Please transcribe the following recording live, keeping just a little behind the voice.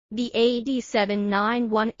The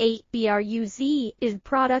AD7918BRUZ is a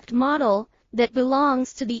product model that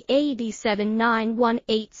belongs to the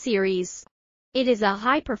AD7918 series. It is a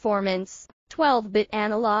high-performance, 12-bit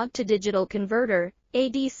analog-to-digital converter,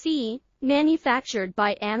 ADC, manufactured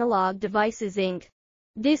by Analog Devices Inc.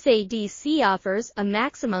 This ADC offers a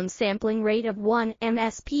maximum sampling rate of 1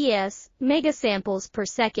 MSPS, megasamples per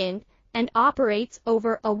second, and operates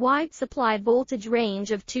over a wide supply voltage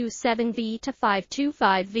range of 27V to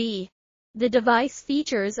 525V. The device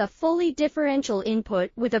features a fully differential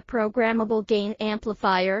input with a programmable gain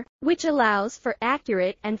amplifier, which allows for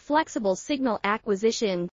accurate and flexible signal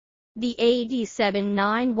acquisition. The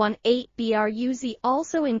AD7918BRUZ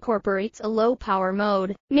also incorporates a low-power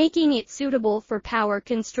mode, making it suitable for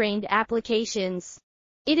power-constrained applications.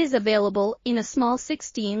 It is available in a small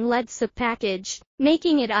 16 LED sub-package,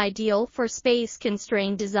 making it ideal for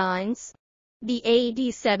space-constrained designs. The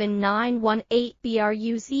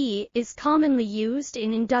AD7918BRUZ is commonly used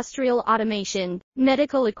in industrial automation,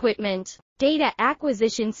 medical equipment, data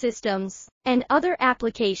acquisition systems, and other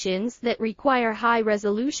applications that require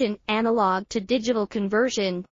high-resolution analog-to-digital conversion.